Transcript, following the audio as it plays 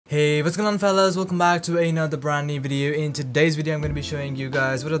Hey, what's going on fellas, welcome back to another brand new video. In today's video I'm going to be showing you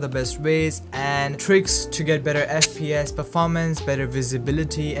guys what are the best ways and tricks to get better FPS performance, better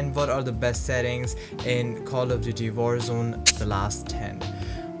visibility, and what are the best settings in Call of Duty Warzone The Last Stand.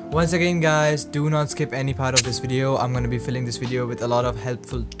 Once again guys, do not skip any part of this video. I'm going to be filling this video with a lot of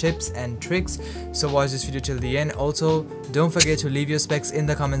helpful tips and tricks, so watch this video till the end. Also, don't forget to leave your specs in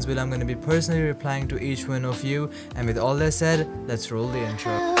the comments below. I'm going to be personally replying to each one of you. And with all that said, let's roll the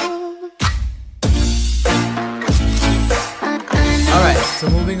intro. Alright, so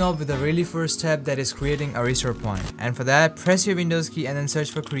moving on with the really first step, that is creating a restore point. And for that, press your Windows key and then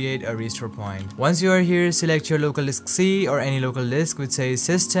search for create a restore point. Once you are here, select your local disk C or any local disk which says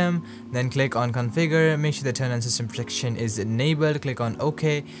system, then click on configure, make sure the turn on system protection is enabled, click on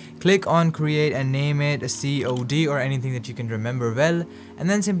OK, click on create and name it COD or anything that you can remember well, and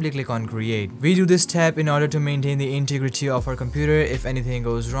then simply click on create. We do this step in order to maintain the integrity of our computer. If anything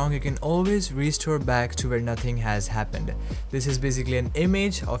goes wrong, you can always restore back to where nothing has happened. This is basically an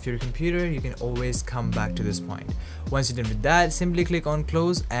image of your computer. You can always come back to this point. Once you're done with that, simply click on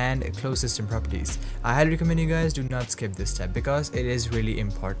close and close system properties. I highly recommend you guys do not skip this step because it is really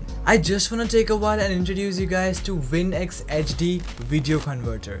important. I just want to take a while and introduce you guys to WinX HD video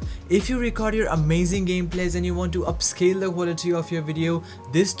converter. If you record your amazing gameplays and you want to upscale the quality of your video,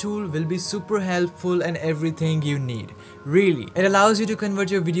 this tool will be super helpful and everything you need. Really, it allows you to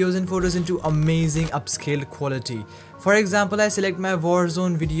convert your videos and photos into amazing upscaled quality. For example, I select my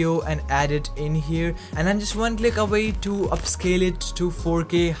Warzone video and add it in here, and I'm just one click away to upscale it to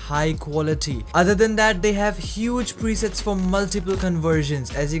 4K high quality. Other than that, they have huge presets for multiple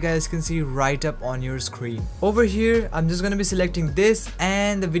conversions, as you guys can see right up on your screen. Over here, I'm just gonna be selecting this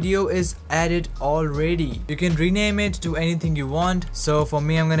and the video is added already. You can rename it to anything you want. So for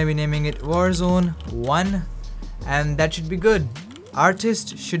me, I'm gonna be naming it Warzone 1, and that should be good.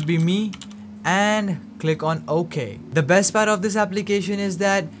 Artist should be me, and click on OK. The best part of this application is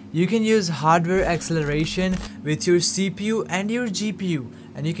that you can use hardware acceleration with your CPU and your GPU,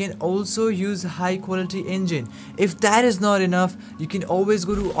 and you can also use high quality engine. If that is not enough, you can always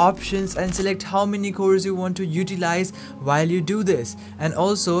go to options and select how many cores you want to utilize while you do this. And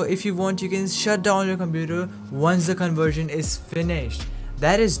also, if you want, you can shut down your computer once the conversion is finished.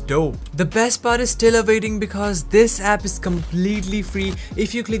 That is dope. The best part is still awaiting because this app is completely free.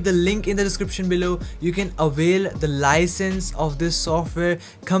 If you click the link in the description below, you can avail the license of this software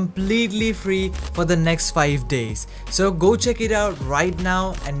completely free for the next 5 days. So go check it out right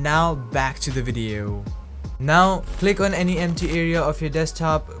now, and now back to the video. Now click on any empty area of your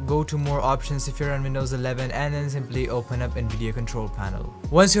desktop, go to more options if you're on Windows 11, and then simply open up Nvidia control panel.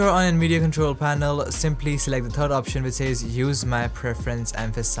 Once you're on Nvidia control panel, simply select the third option which says use my preference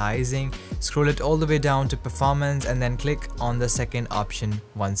emphasizing, scroll it all the way down to performance, and then click on the second option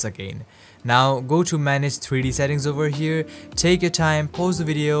once again. Now go to manage 3D settings over here, take your time, pause the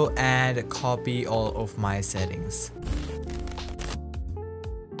video, and copy all of my settings.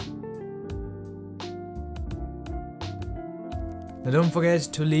 Now don't forget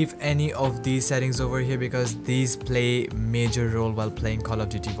to leave any of these settings over here because these play major role while playing Call of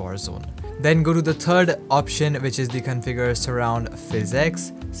Duty Warzone. Then go to the third option which is the configure surround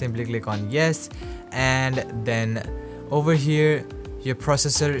physics. Simply click on yes, and then over here your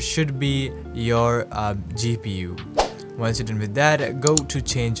processor should be your GPU. Once you're done with that, go to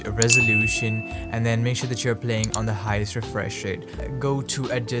change resolution and then make sure that you're playing on the highest refresh rate. Go to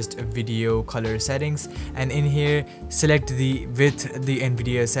adjust video color settings, and in here select the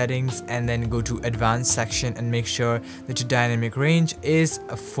Nvidia settings, and then go to advanced section and make sure that your dynamic range is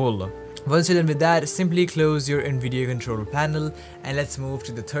full. Once you're done with that, simply close your Nvidia control panel, and let's move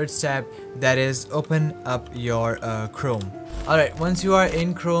to the third step, that is open up your Chrome. Alright, once you are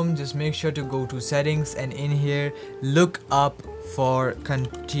in Chrome, just make sure to go to settings, and in here look up for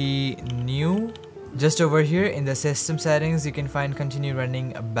continue. Just over here in the system settings, you can find continue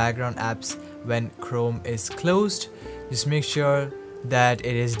running background apps when Chrome is closed. Just make sure that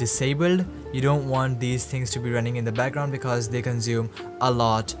it is disabled. You don't want these things to be running in the background because they consume a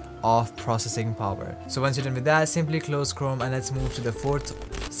lot of processing power. So once you're done with that, simply close Chrome, and let's move to the fourth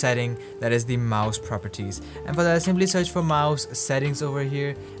setting, that is the mouse properties. And for that, simply search for mouse settings over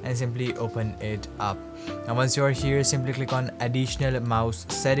here and simply open it up. And once you're here, simply click on additional mouse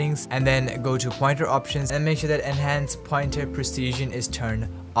settings and then go to pointer options and make sure that enhanced pointer precision is turned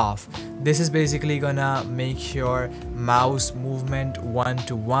off. This is basically gonna make your mouse movement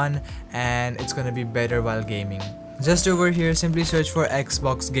 1-to-1, and it's gonna be better while gaming. Just over here, simply search for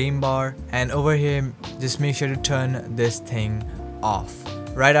Xbox game bar, and over here just make sure to turn this thing off.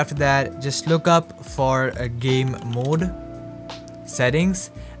 Right after that, just look up for a game mode,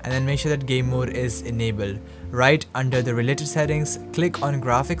 settings, and then make sure that game mode is enabled. Right under the related settings, click on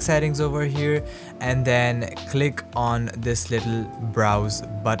graphic settings over here, and then click on this little browse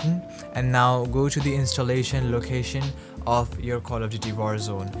button, and now go to the installation location of your Call of Duty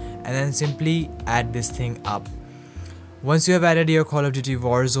Warzone, and then simply add this thing up. Once you have added your Call of Duty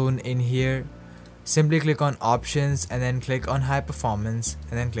Warzone in here, simply click on options and then click on high performance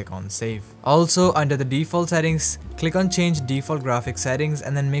and then click on save. Also under the default settings, click on change default graphics settings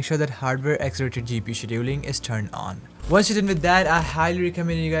and then make sure that hardware accelerated GPU scheduling is turned on. Once you're done with that, I highly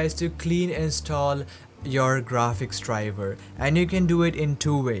recommend you guys to clean and install your graphics driver, and you can do it in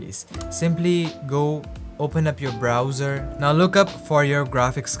two ways. Simply go open up your browser. Now look up for your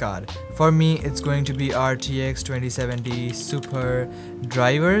graphics card. For me, it's going to be RTX 2070 Super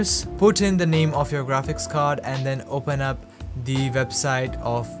drivers. Put in the name of your graphics card and then open up the website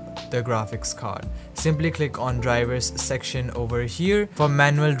of the graphics card. Simply click on drivers section over here. For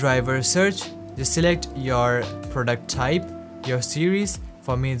manual driver search, just select your product type, your series.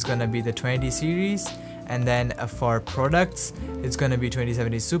 For me, it's gonna be the 20 series. And then for products, it's going to be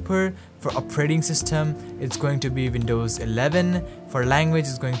 2070 Super. For operating system, it's going to be Windows 11. For language,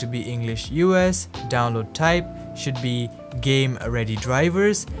 it's going to be English US. Download type should be game ready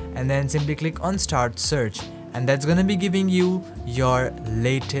drivers, and then simply click on start search, and that's going to be giving you your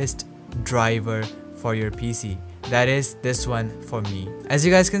latest driver for your PC. That is this one for me. As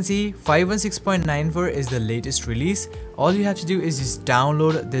you guys can see, 516.94 is the latest release. All you have to do is just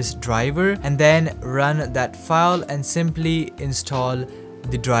download this driver and then run that file and simply install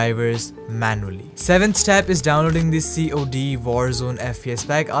the drivers manually. Seventh step is downloading this COD Warzone FPS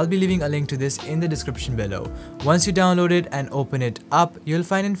Pack. I'll be leaving a link to this in the description below. Once you download it and open it up, you'll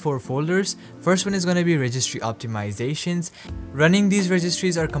find in 4 folders. First one is going to be registry optimizations. Running these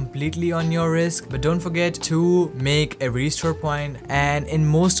registries are completely on your risk, but don't forget to make a restore point, and in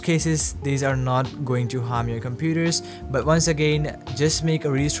most cases these are not going to harm your computers. But once again, just make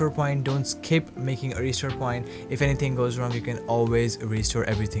a restore point, don't skip making a restore point. If anything goes wrong, you can always restore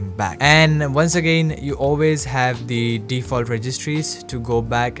everything back. And once again, you always have the default registries to go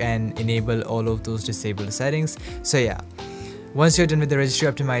back and enable all of those disabled settings. So yeah, once you're done with the registry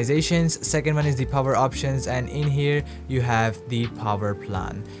optimizations, second one is the power options, and in here you have the power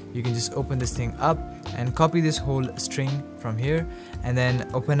plan. You can just open this thing up and copy this whole string from here, and then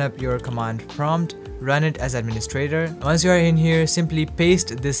open up your command prompt, run it as administrator. Once you are in here, simply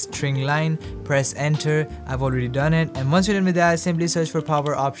paste this string line, press enter. I've already done it. And once you're done with that, simply search for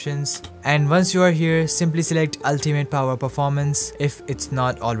power options, and once you are here, simply select ultimate power performance if it's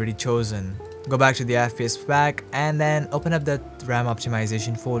not already chosen. Go back to the FPS pack and then open up the RAM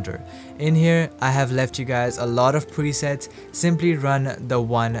optimization folder. In here, I have left you guys a lot of presets. Simply run the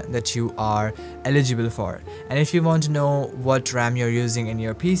one that you are eligible for. And if you want to know what RAM you're using in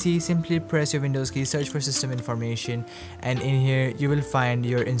your PC, simply press your Windows key, search for system information, and in here you will find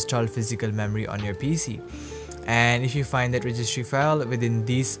your installed physical memory on your PC. And if you find that registry file within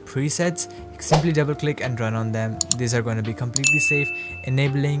these presets, simply double click and run on them. These are going to be completely safe,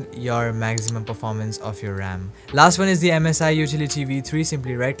 enabling your maximum performance of your RAM. Last one is the MSI Utility V3.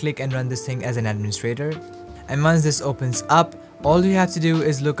 Simply right click and run this thing as an administrator. And once this opens up, all you have to do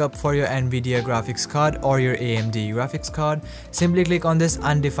is look up for your Nvidia graphics card or your AMD graphics card. Simply click on this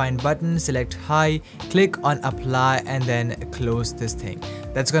undefined button, select high, click on apply, and then close this thing.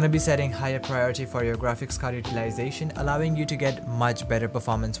 That's going to be setting higher priority for your graphics card utilization, allowing you to get much better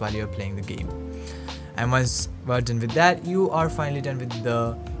performance while you're playing the game. And once we're done with that, you are finally done with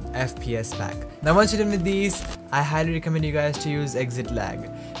the FPS pack. Now once you're done with these, I highly recommend you guys to use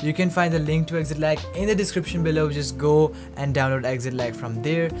ExitLag. You can find the link to ExitLag in the description below. Just go and download ExitLag from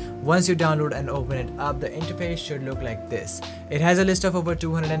there. Once you download and open it up, the interface should look like this. It has a list of over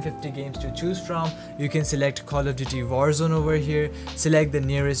 250 games to choose from. You can select Call of Duty Warzone over here, select the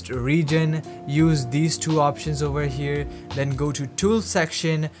nearest region, use these two options over here, then go to Tools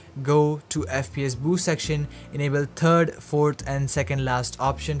section, go to FPS Boost section, enable third, fourth and second last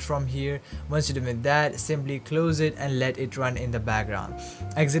option from here. Once you're done with that, simply close it and let it run in the background.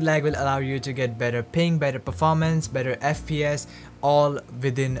 ExitLag will allow you to get better ping, better performance, better FPS, all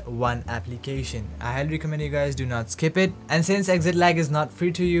within one application. I highly recommend you guys do not skip it. And since ExitLag is not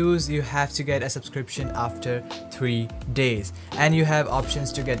free to use, you have to get a subscription after 3 days, and you have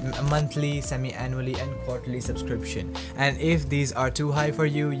options to get a monthly, semi-annually and quarterly subscription. And if these are too high for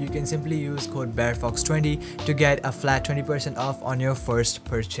you, you can simply use code BearFox20 to get a flat 20% off on your first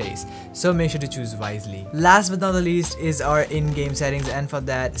purchase. So make sure to choose wisely. Last but not the least is our in-game settings, and for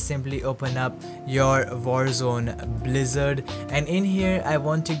that simply open up your Warzone Blizzard, and in here I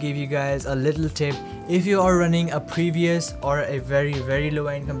want to give you guys a little tip. If you are running a previous or a very low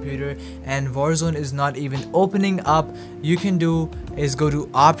end computer and Warzone is not even opening up, you can do is go to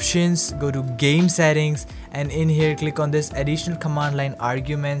options, go to game settings, and in here click on this additional command line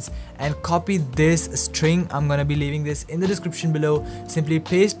arguments and copy this string. I'm gonna be leaving this in the description below. Simply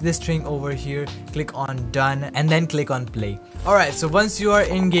paste this string over here, click on done, and then click on play. Alright, so once you are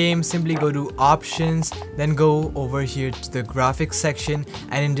in game, simply go to options, then go over here to the graphics section,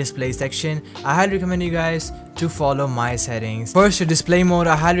 and in display section I highly recommend you guys to follow my settings. First, your display mode,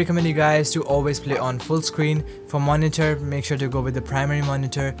 I highly recommend you guys to always play on full screen. For monitor, make sure to go with the primary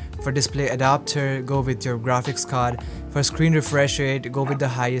monitor. For display adapter, go with your graphics card. For screen refresh rate, go with the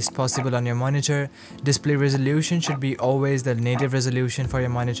highest possible on your monitor. Display resolution should be always the native resolution for your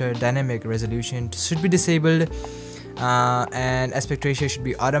monitor. Dynamic resolution should be disabled. And aspect ratio should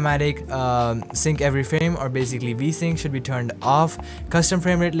be automatic. Sync every frame, or basically VSync, should be turned off. Custom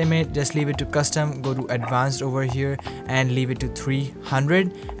frame rate limit, just leave it to custom. Go to advanced over here and leave it to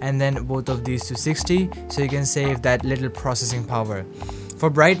 300, and then both of these to 60, so you can save that little processing power. For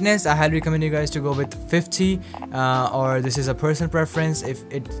brightness, I highly recommend you guys to go with 50, or this is a personal preference. If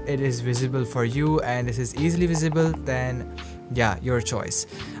it is visible for you and this is easily visible, then yeah, your choice.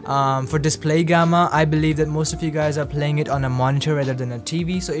 For display gamma, I believe that most of you guys are playing it on a monitor rather than a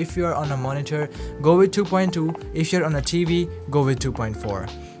TV, so if you're on a monitor, go with 2.2. if you're on a TV, go with 2.4.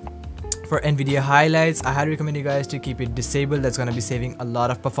 For Nvidia highlights, I highly recommend you guys to keep it disabled. That's gonna be saving a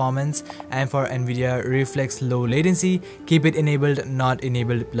lot of performance. And for Nvidia reflex low latency, keep it enabled, not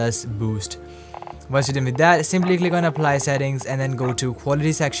enabled plus boost. Once you're done with that, simply click on apply settings and then go to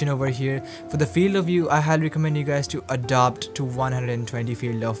quality section over here. For the field of view, I highly recommend you guys to adopt to 120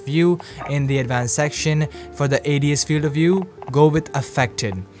 field of view in the advanced section. For the ADS field of view, go with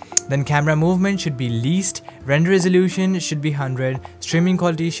affected. Then camera movement should be least, render resolution should be 100, streaming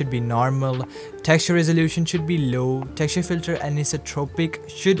quality should be normal, texture resolution should be low, texture filter anisotropic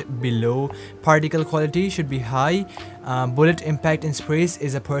should be low, particle quality should be high, bullet impact and sprays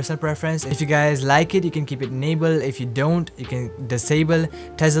is a personal preference. If you guys like it, you can keep it enabled. If you don't, you can disable.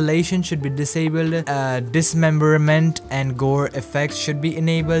 Tessellation should be disabled. Dismemberment and gore effects should be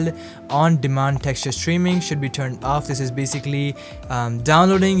enabled. On demand texture streaming should be turned off. This is basically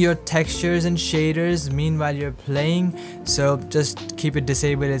downloading your textures and shaders meanwhile you're playing, so just keep it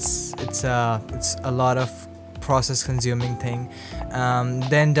disabled. It's a lot of process consuming thing.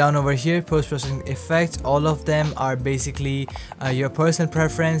 Then down over here, post-processing effects, all of them are basically your personal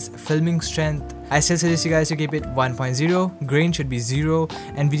preference. Filming strength, I still suggest you guys to keep it 1.0. grain should be 0.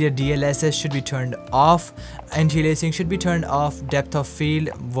 Nvidia DLSS should be turned off. Anti-aliasing should be turned off. Depth of field,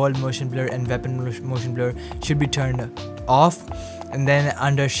 world motion blur and weapon motion blur should be turned off. And then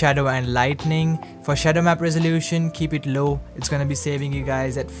under shadow and lightning, for shadow map resolution, keep it low. It's gonna be saving you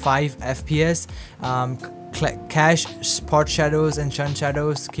guys at 5 FPS. Cache spot shadows and shunt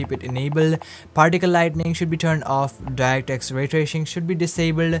shadows, keep it enabled. Particle lightning should be turned off. DirectX ray tracing should be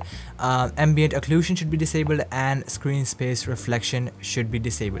disabled. Ambient occlusion should be disabled, and screen space reflection should be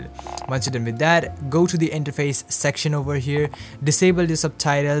disabled. Once you're done with that, go to the interface section over here, disable the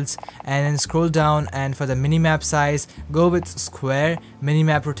subtitles, and then scroll down, and for the minimap size, go with square.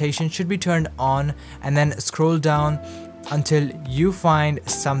 Minimap rotation should be turned on, and then scroll down until you find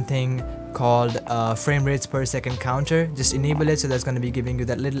something called frame rates per second counter. Just enable it, so that's going to be giving you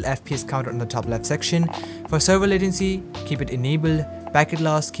that little FPS counter on the top left section. For server latency, keep it enabled. Packet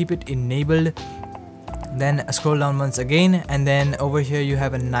loss, keep it enabled. Then scroll down once again, and then over here you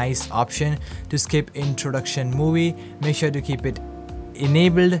have a nice option to skip introduction movie. Make sure to keep it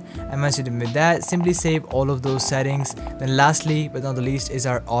enabled, and once you're done with that, simply save all of those settings. Then lastly but not the least is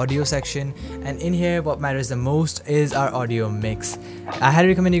our audio section, and in here what matters the most is our audio mix. I highly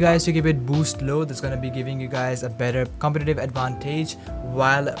recommend you guys to keep it boost low. That's going to be giving you guys a better competitive advantage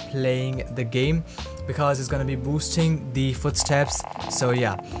while playing the game, because it's going to be boosting the footsteps. So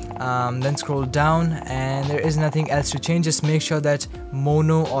yeah, then scroll down, and there is nothing else to change. Just make sure that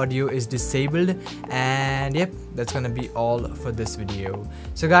mono audio is disabled, and yep, that's gonna be all for this video.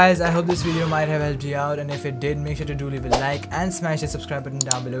 So guys, I hope this video might have helped you out, and if it did, make sure to do leave a like and smash the subscribe button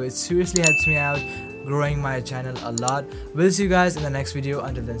down below. It seriously helps me out, growing my channel a lot. We'll see you guys in the next video.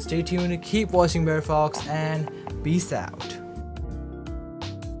 Until then, stay tuned, keep watching Bear Fox, and peace out.